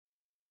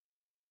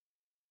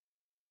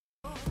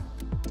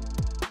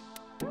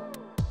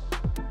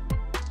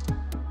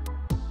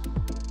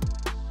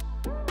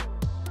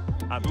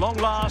At long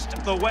last,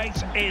 the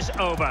wait is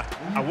over.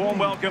 A warm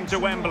welcome to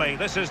Wembley.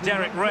 This is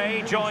Derek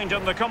Ray, joined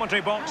in the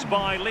commentary box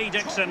by Lee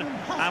Dixon,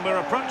 and we're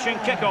approaching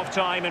kick-off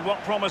time in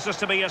what promises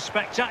to be a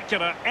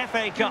spectacular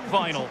FA Cup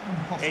final.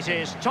 It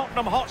is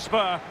Tottenham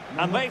Hotspur,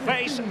 and they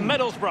face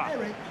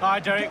Middlesbrough. Hi,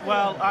 Derek.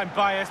 Well, I'm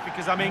biased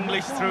because I'm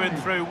English through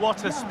and through.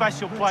 What a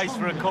special place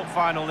for a cup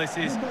final this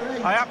is.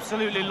 I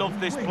absolutely love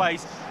this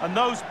place, and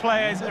those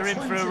players are in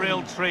for a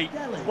real treat.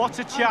 What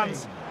a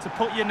chance to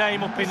put your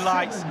name up in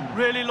lights.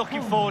 Really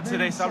looking forward to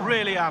this, I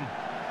really am.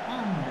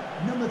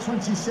 And number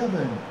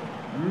 27,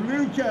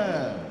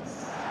 Lucas.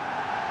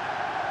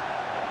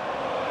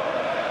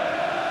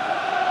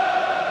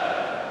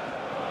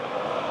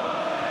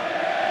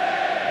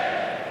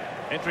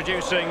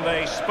 Introducing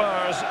the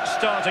Spurs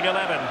starting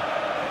 11.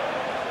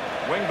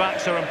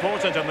 Wing-backs are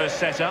important in this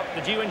setup.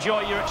 Did you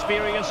enjoy your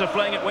experience of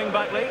playing at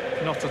wing-back, Lee?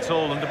 Not at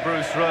all under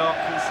Bruce Rock.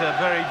 It's a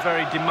very,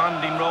 very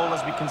demanding role,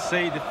 as we can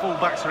see. The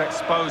full-backs are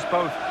exposed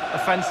both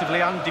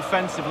offensively and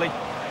defensively.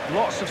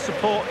 Lots of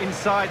support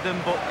inside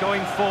them, but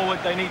going forward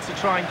they need to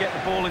try and get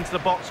the ball into the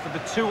box for the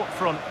two up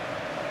front.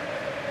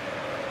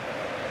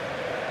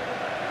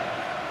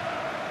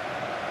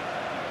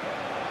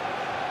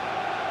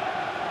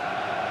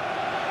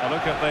 A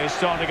look at the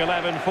starting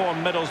 11 for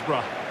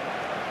Middlesbrough.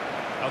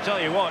 I'll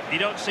tell you what, you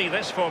don't see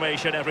this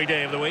formation every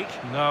day of the week.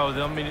 No,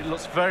 I mean, it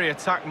looks very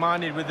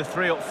attack-minded with the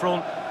three up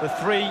front, the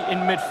three in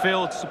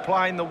midfield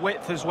supplying the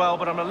width as well,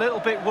 but I'm a little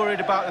bit worried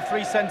about the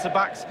three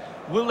centre-backs.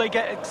 Will they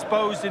get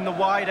exposed in the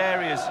wide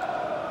areas?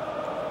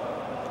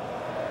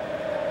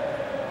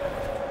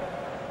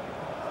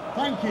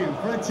 Thank you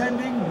for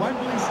attending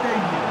Wembley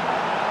Stadium.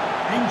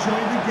 Enjoy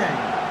the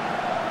game.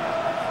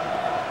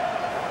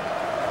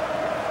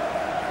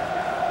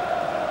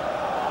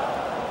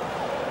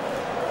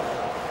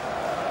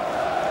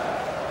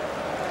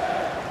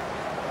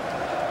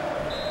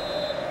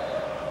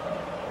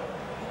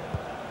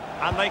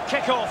 And they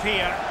kick off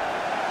here.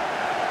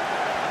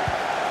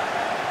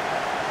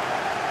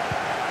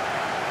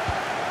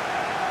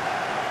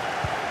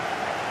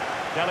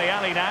 Dele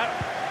Alli now.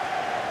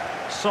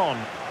 Son.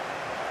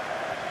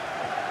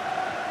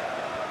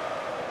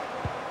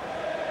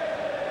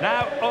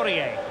 Now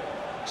Aurier.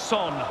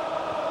 Son.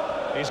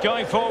 He's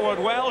going forward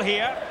well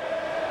here.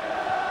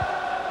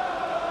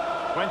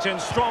 Went in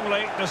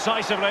strongly,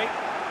 decisively.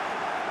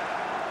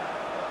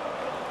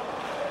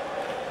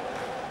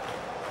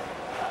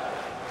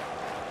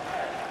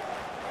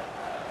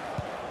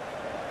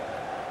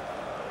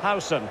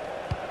 Howson.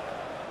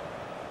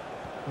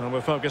 Well,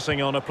 we're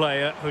focusing on a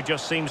player who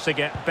just seems to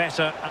get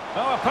better.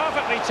 Oh, a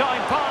perfectly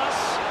timed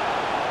pass.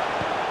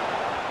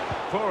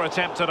 Poor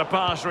attempt at a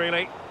pass,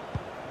 really.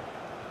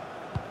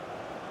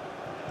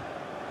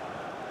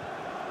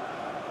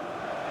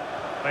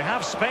 They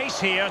have space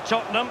here,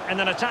 Tottenham, in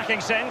an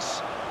attacking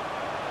sense.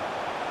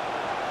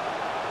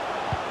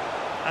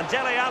 And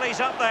Dele Alli's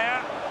up there.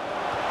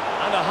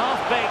 And a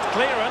half-baked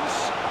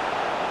clearance.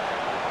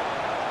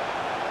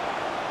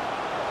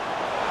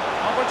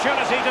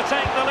 Opportunity to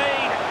take the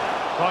lead.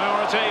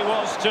 Priority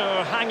was to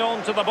hang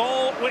on to the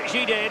ball, which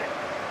he did.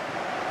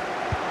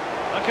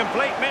 A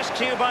complete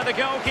miscue by the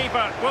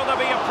goalkeeper. Will there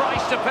be a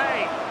price to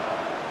pay?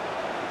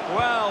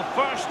 Well,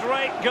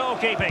 first-rate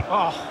goalkeeping.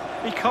 Oh,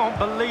 he can't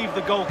believe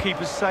the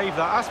goalkeeper saved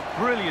that. That's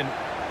brilliant.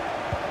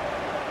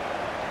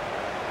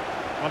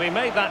 Well, he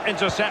made that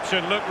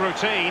interception look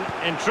routine.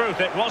 In truth,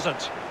 it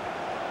wasn't.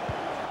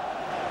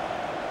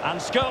 And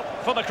scope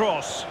for the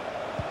cross.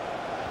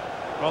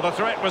 Well, the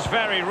threat was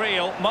very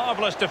real.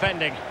 Marvellous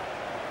defending.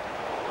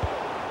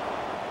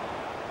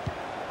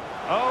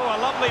 Oh, a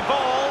lovely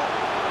ball.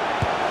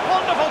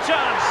 Wonderful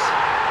chance.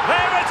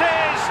 There it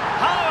is.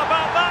 How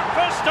about that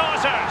for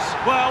starters?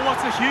 Well, what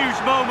a huge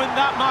moment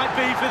that might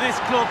be for this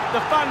club.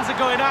 The fans are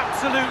going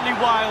absolutely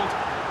wild.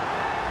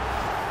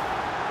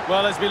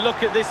 Well, as we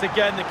look at this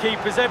again, the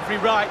keeper's every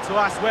right to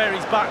ask where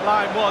his back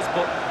line was,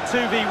 but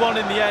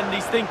 2v1 in the end.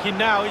 He's thinking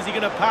now, is he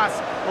going to pass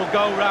or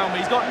go round?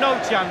 But he's got no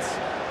chance.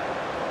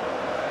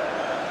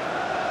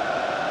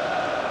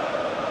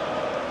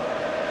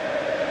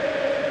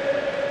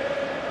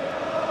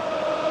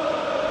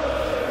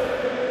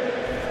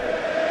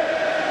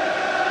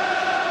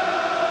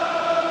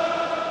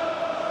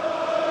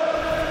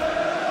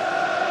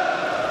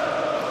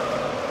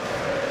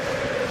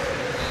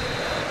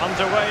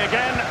 Underway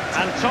again,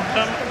 and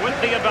Tottenham with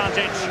the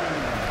advantage.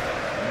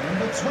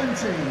 Number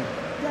 20,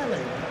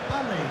 Dele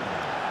Alli.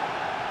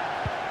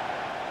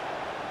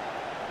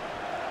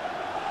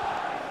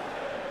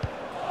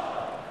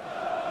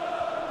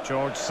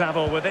 George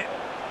Saville with it.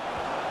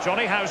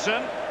 Johnny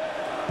Howson.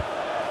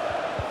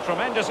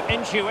 Tremendous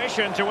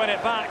intuition to win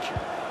it back.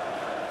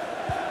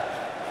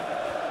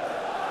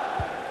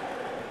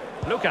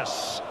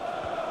 Lucas.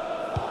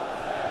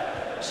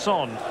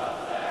 Son.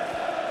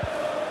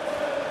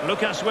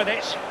 Lucas with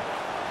it.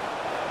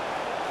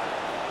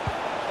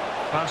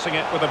 Passing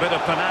it with a bit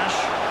of panache.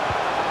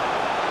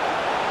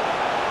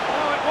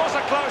 Oh, it was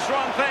a close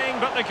run thing,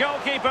 but the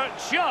goalkeeper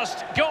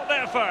just got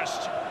there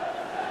first.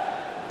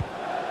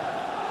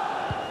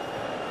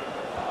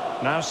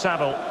 Now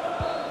Saville.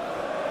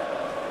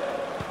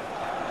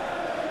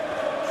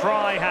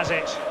 Fry has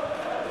it.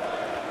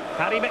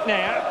 Paddy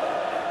McNair.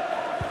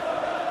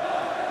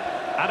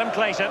 Adam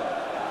Clayton.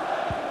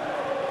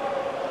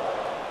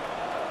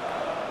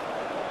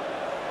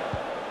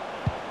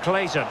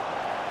 Clayton.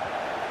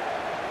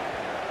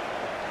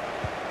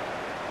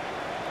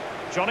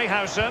 Johnny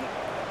Howson.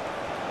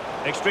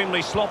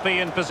 Extremely sloppy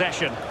in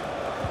possession.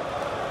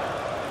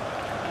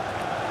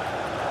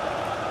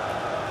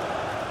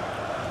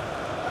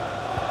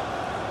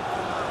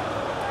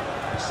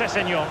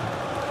 Sessegnon.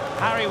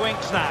 Harry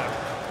Winks now.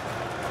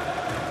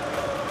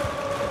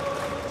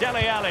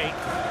 Dele Alli.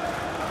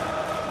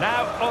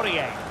 Now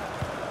Aurier.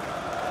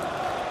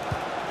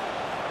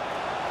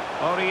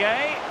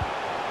 Aurier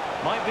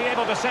might be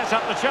able to set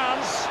up the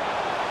chance.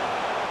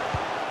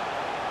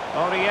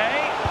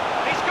 Aurier.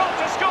 He's got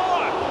to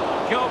score!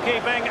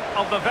 Goalkeeping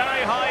of the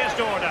very highest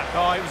order.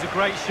 Oh, it was a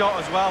great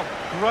shot as well.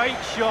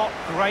 Great shot,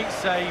 great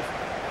save.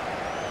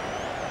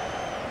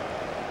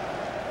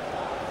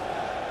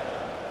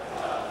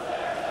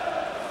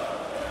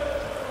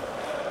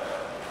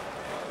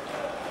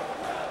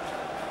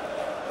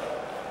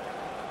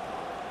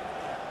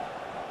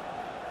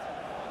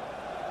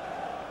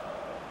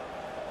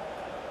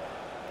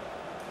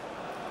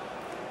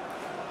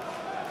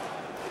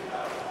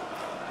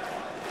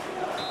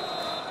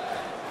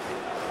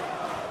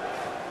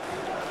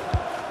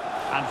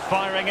 And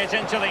firing it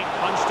into the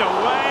punched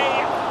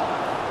away.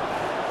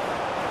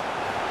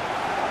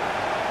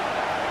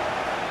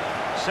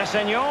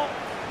 Sessegnon.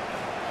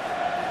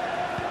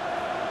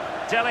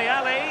 Dele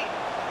Alli.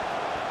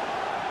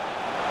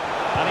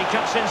 And he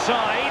cuts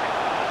inside.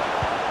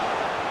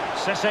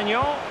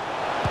 Sessegnon.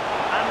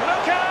 And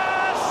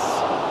Lucas!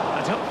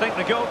 I don't think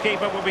the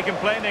goalkeeper will be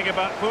complaining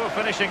about poor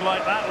finishing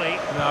like that, Lee.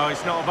 No,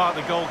 it's not about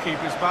the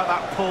goalkeeper, it's about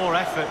that poor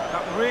effort.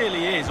 That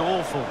really is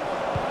awful.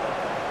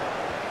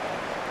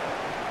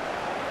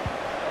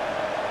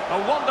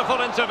 A wonderful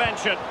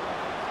intervention.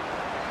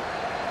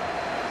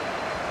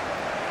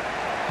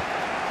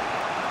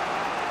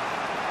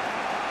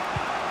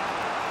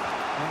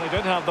 Well, they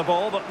did have the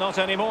ball, but not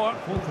anymore. The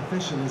fourth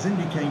official has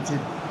indicated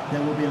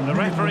there will be a... The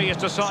referee has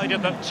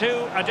decided that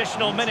 2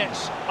 additional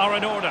minutes are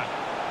in order.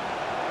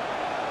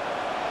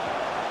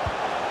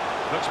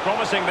 Looks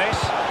promising, this.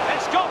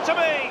 It's got to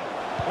be!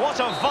 What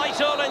a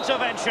vital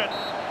intervention.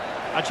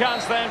 A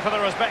chance then for the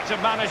respective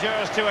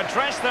managers to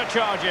address their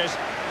charges.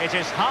 It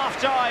is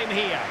half-time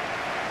here.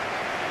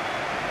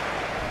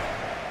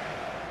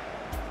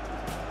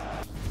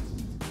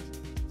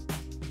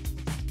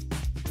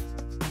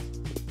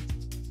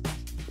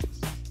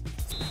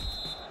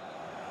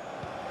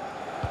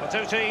 The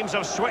two teams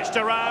have switched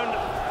around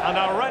and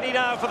are ready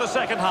now for the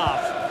second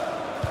half.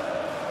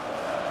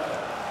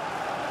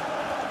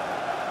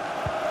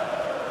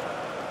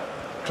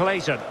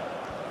 Clayton.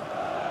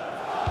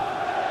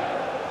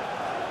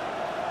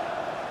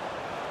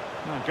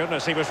 My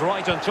goodness, he was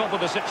right on top of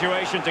the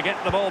situation to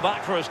get the ball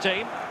back for his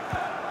team.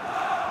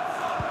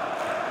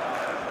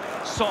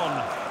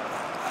 Son.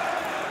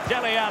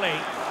 Dele Alli.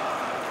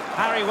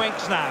 Harry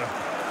Winks now.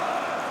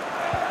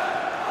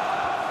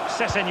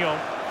 Sessegnon.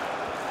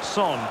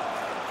 Son.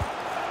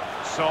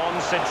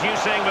 Son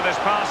seducing with his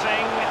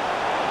passing.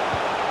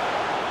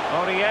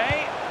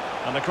 Aurier.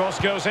 And the cross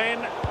goes in.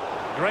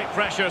 Great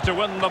pressure to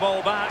win the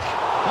ball back.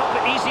 Not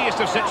the easiest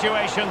of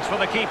situations for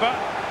the keeper.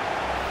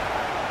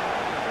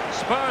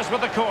 Spurs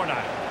with the corner.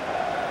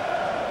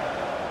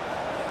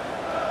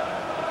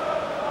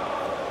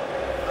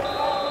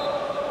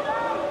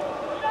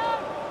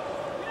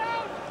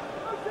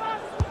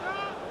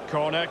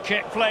 Corner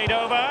kick played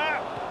over.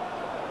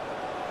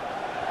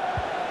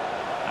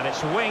 And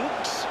it's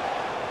Winks.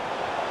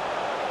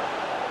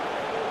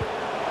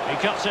 He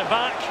cuts it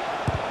back.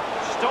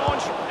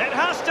 Staunch, it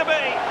has to be.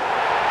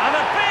 And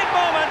a big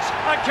moment,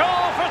 a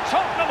goal for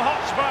Tottenham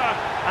Hotspur.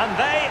 And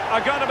they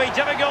are going to be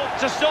difficult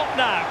to stop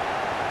now.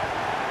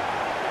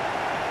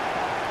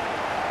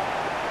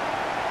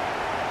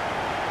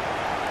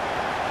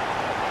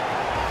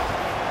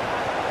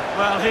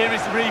 Well, here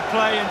is the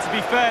replay, and to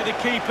be fair, the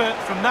keeper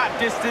from that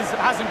distance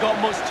hasn't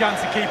got much chance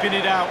of keeping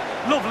it out.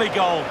 Lovely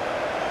goal.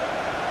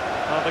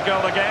 Well, the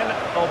goal again,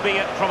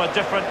 albeit from a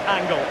different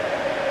angle.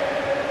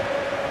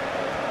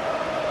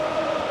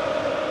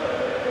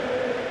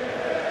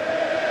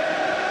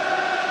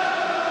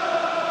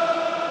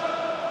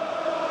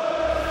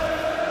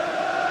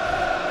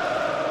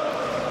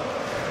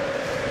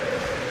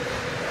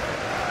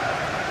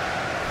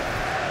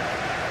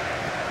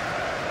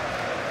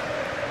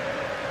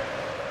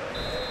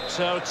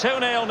 So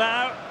 2-0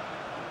 now.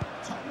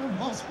 Tottenham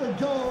Hotspur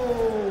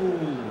goal.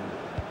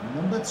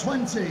 Number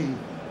 20,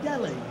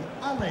 Dele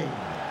Alli.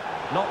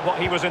 Not what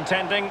he was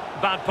intending.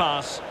 Bad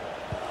pass.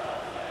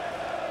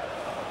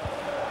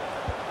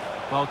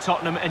 Well,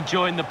 Tottenham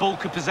enjoying the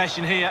bulk of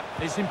possession here.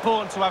 It's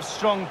important to have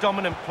strong,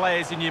 dominant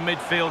players in your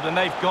midfield, and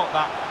they've got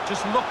that.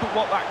 Just look at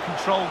what that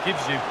control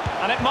gives you.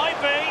 And it might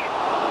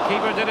be.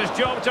 Keeper did his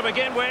job to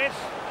begin with.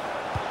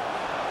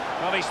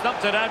 Well, he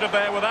stumped it out of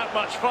there without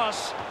much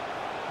fuss.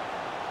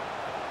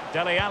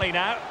 Dele Alli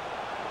now.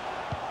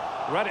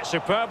 Read it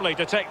superbly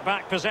to take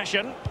back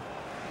possession.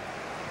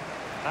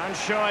 And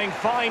showing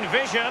fine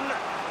vision.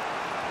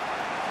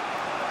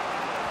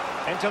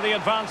 Into the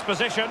advanced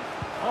position.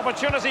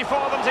 Opportunity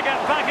for them to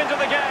get back into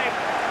the game.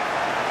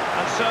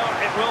 And so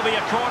it will be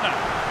a corner.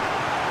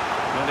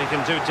 Well, he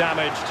can do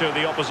damage to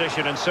the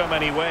opposition in so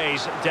many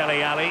ways,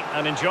 Dele Alli,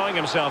 and enjoying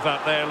himself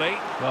out there, Lee.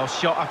 Well,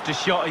 shot after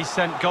shot, he's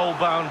sent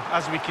goal-bound,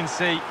 as we can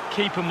see.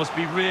 Keeper must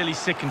be really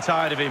sick and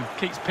tired of him.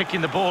 Keeps picking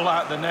the ball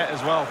out of the net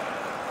as well.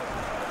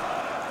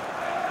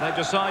 They've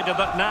decided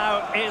that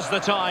now is the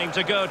time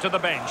to go to the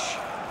bench.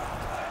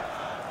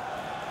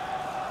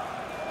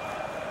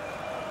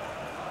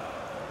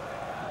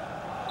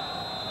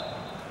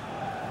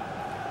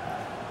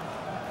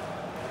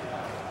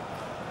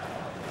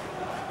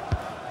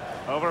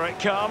 Over it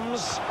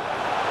comes.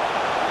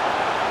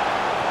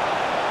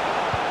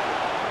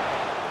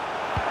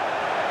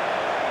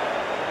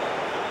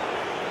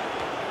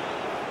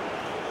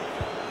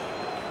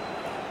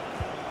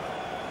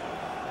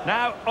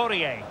 Now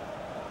Aurier.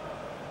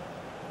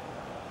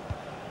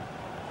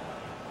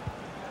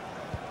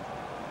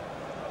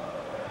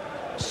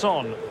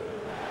 Son.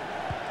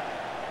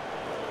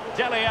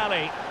 Dele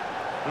Alli.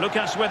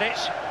 Lucas with it.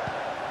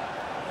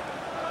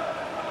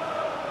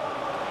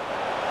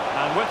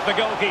 And with the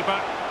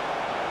goalkeeper.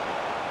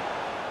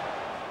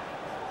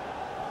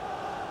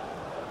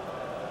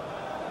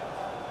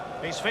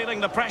 He's feeling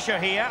the pressure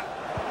here.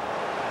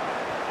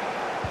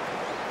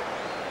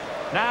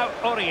 Now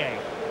Aurier.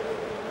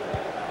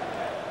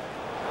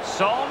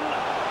 Son.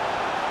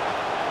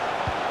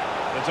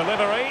 The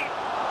delivery.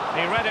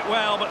 He read it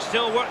well, but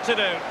still work to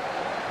do.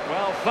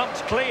 Well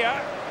thumped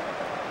clear.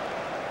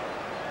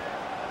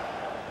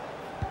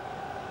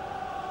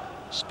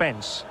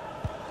 Spence.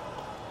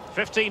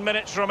 15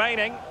 minutes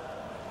remaining.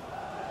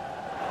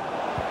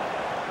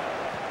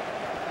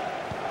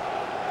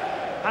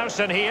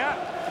 Howson here.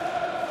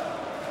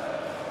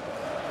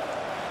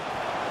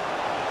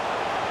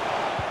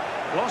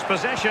 Lost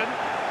possession.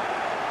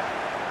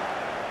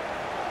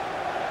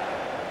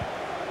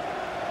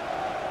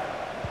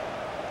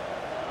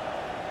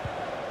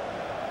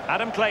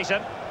 Adam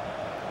Clayton.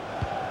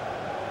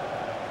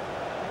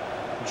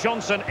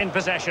 Johnson in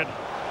possession.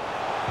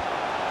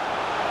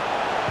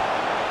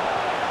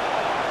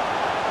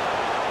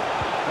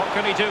 What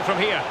can he do from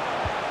here?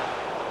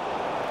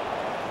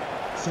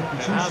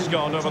 It has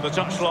gone over the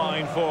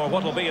touchline for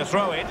what will be a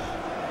throw-in.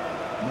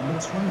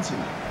 Number 20,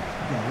 Dele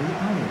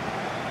Alli.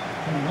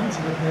 Coming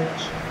onto the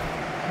pitch,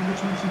 number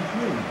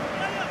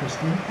 23,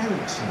 Christian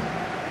Eriksen.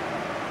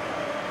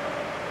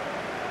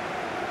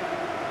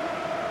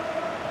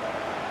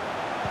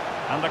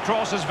 And the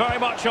cross is very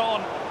much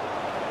on.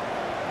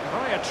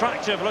 Very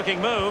attractive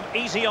looking move,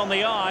 easy on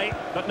the eye,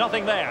 but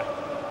nothing there.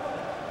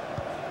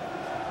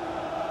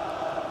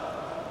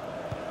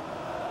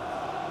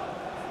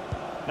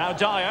 Now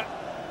Dyer.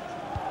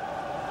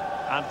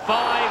 And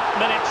 5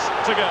 minutes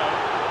to go.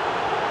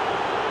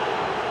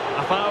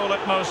 A foul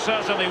it most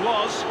certainly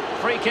was.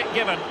 Free kick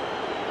given.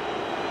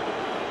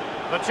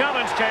 The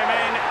challenge came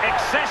in,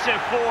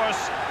 excessive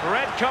force,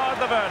 red card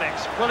the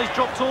verdict. Well, he's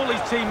dropped all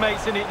his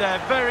teammates in it there.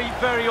 Very,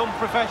 very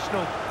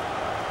unprofessional.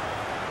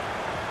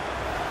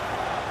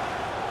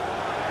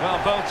 Well,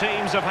 both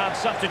teams have had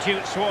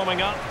substitutes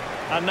swarming up,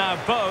 and now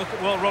both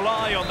will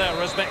rely on their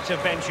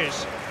respective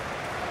benches.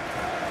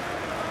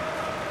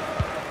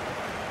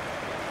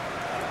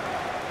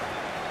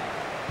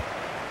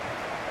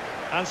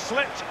 And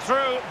slipped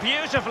through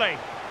beautifully.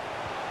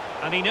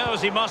 And he knows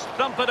he must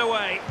thump it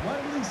away.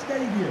 Wembley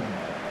Stadium,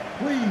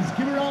 please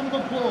give a round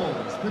of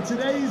applause for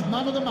today's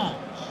man of the match.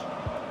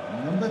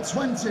 Number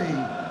 20,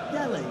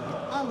 Dele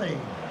Alli.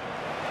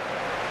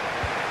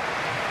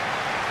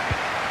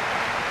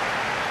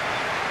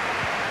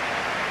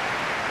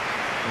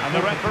 And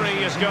the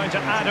referee is going to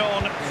add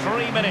on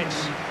 3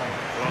 minutes.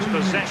 Lost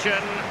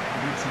possession.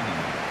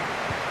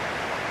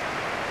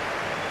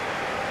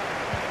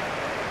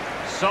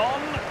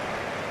 Son.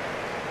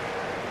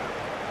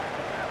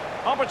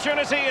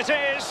 Opportunity it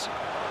is.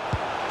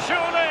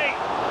 Surely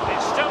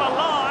it's still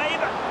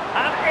alive,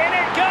 and in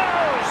it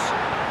goes.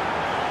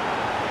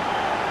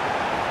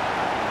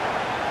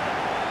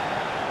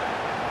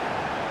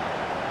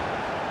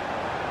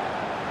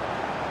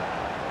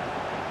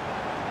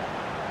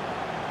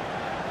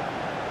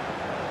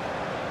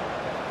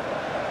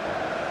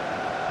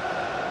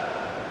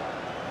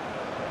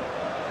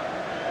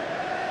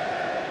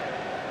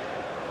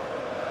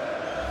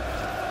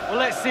 Well,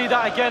 let's see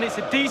that again. It's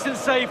a decent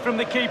save from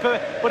the keeper,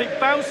 but it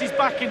bounces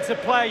back into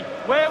play.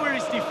 Where were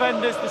his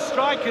defenders? The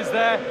striker's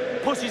there,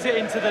 pushes it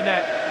into the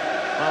net.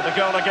 Well, the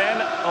goal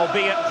again,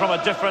 albeit from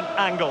a different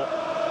angle.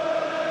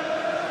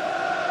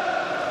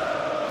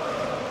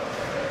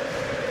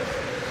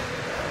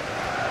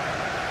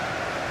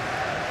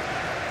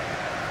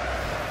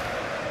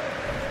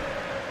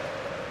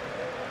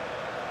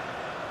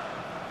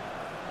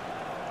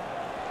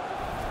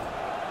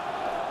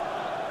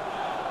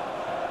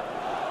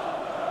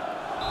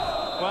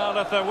 Well,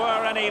 if there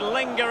were any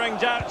lingering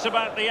doubts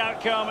about the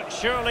outcome,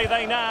 surely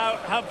they now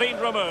have been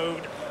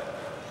removed.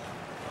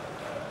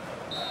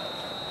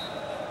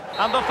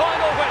 And the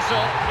final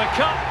whistle, the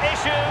cup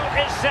issue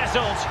is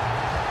settled.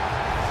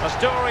 A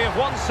story of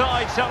one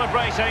side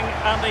celebrating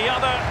and the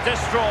other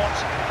distraught.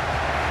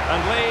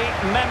 And Lee,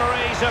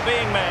 memories are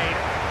being made.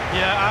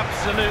 Yeah,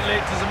 absolutely.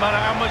 It doesn't matter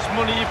how much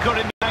money you've got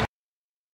in